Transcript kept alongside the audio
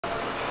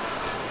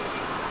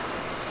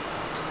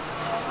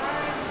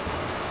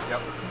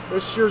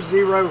This is your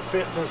zero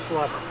fitness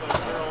level.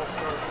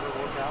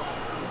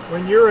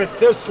 When you're at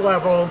this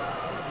level,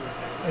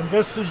 and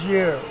this is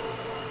you,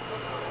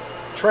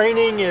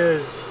 training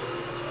is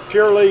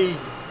purely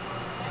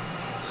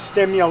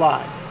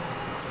stimuli,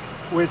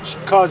 which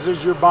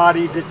causes your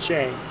body to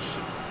change.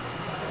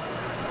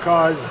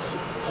 Because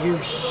you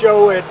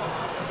show it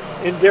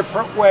in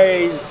different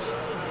ways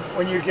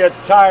when you get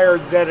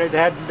tired that it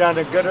hadn't done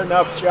a good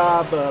enough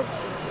job of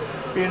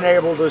being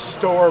able to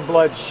store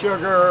blood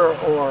sugar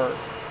or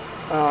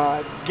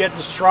getting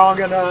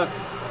strong enough.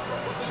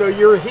 So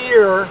you're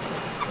here,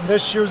 and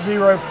this is your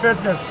zero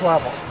fitness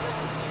level.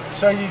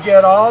 So you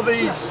get all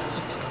these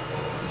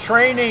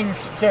training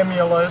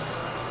stimuli,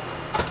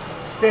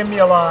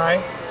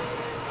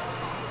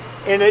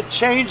 and it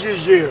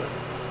changes you.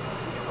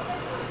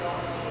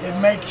 It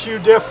makes you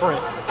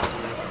different.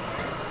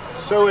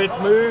 So it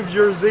moves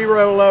your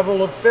zero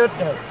level of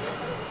fitness.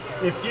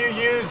 If you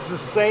use the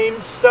same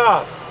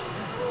stuff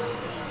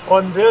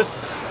on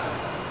this,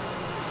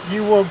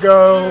 you will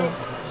go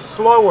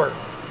slower.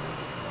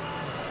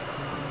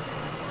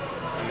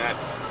 And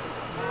that's...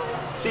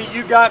 See,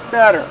 you got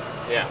better.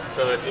 Yeah,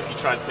 so if you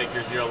try to take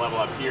your zero level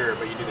up here,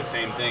 but you do the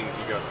same things,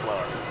 you go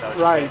slower. Is that what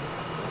Right. you're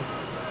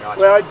saying? Gotcha.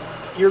 Well,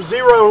 your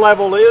zero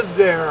level is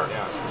there.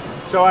 Yeah.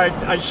 So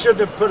I shouldn't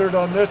have put it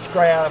on this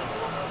graph,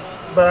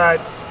 but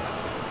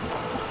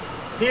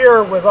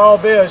here with all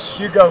this,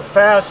 you go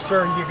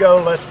faster, you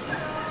go, let's,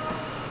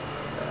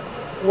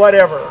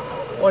 whatever,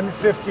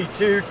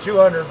 152,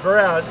 200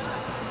 breaths,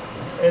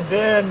 and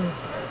then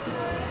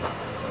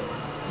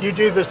you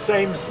do the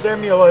same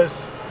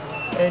stimulus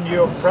and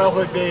you'll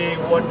probably be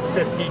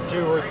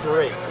 152 or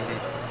 3.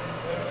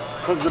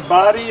 Because the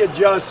body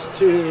adjusts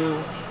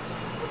to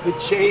the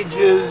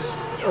changes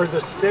or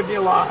the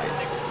stimuli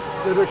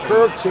that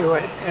occur to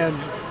it, and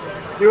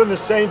doing the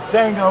same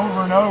thing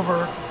over and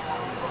over,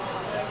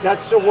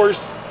 that's the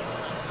worst,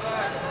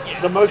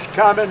 the most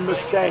common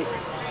mistake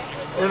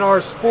in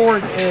our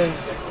sport is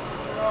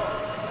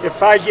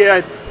if I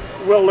get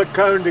Will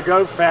Lacone to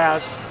go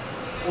fast,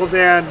 well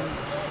then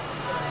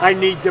I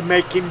need to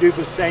make him do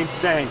the same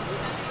thing,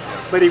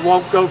 but he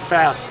won't go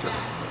faster.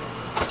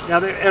 Now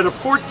at a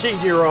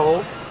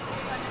 14-year-old,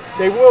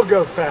 they will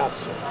go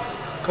faster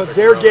because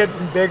they're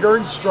getting bigger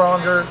and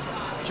stronger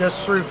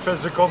just through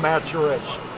physical maturation.